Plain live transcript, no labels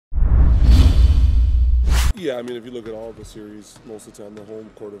Yeah, I mean, if you look at all the series, most of the time the home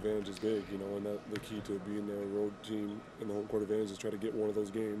court advantage is big, and that the key to being a road team and the home court advantage is try to get one of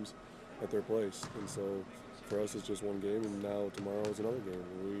those games at their place. And so for us, it's just one game, and now tomorrow is another game.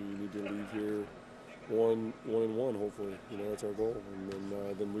 We need to leave here one and one, hopefully. That's our goal,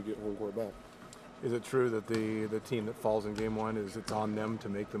 and then we get home court back. Is it true that the team that falls in game one it's on them to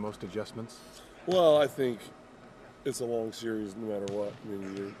make the most adjustments? Well, I think it's a long series no matter what. I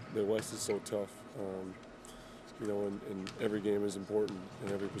mean, the West is so tough. And every game is important,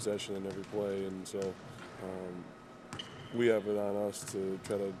 and every possession and every play, and so we have it on us to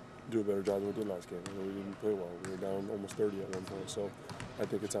try to do a better job than we did last game. We didn't play well. We were down almost 30 at one point, so I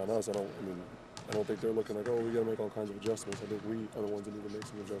think it's on us. I don't think they're looking like, oh, we got to make all kinds of adjustments. I think we are the ones that need to make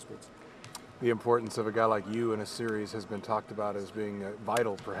some adjustments. The importance of a guy like you in a series has been talked about as being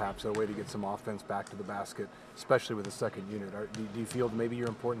vital, perhaps, a way to get some offense back to the basket, especially with the second unit. Do you feel maybe your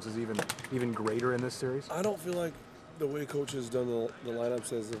importance is even greater in this series? I don't feel like the way coach has done the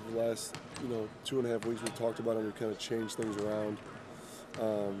lineups as of the last 2.5 weeks we've talked about it, we've kind of changed things around.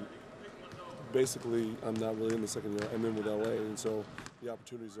 Basically, I'm not really in the second unit. I'm in with LA, and so the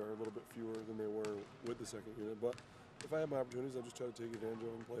opportunities are a little bit fewer than they were with the second unit. But if I have my opportunities, I'll just try to take advantage of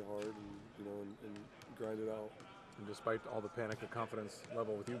them and play hard and grind it out. And despite all the panic, the confidence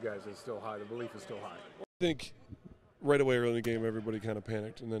level with you guys is still high. The belief is still high. I think right away early in the game, everybody kind of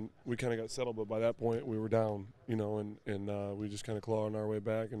panicked, and then we kind of got settled. But by that point, we were down, and we just kind of clawed our way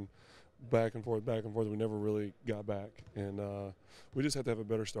back and back and forth. We never really got back, and we just have to have a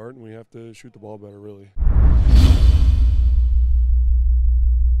better start, and we have to shoot the ball better, really.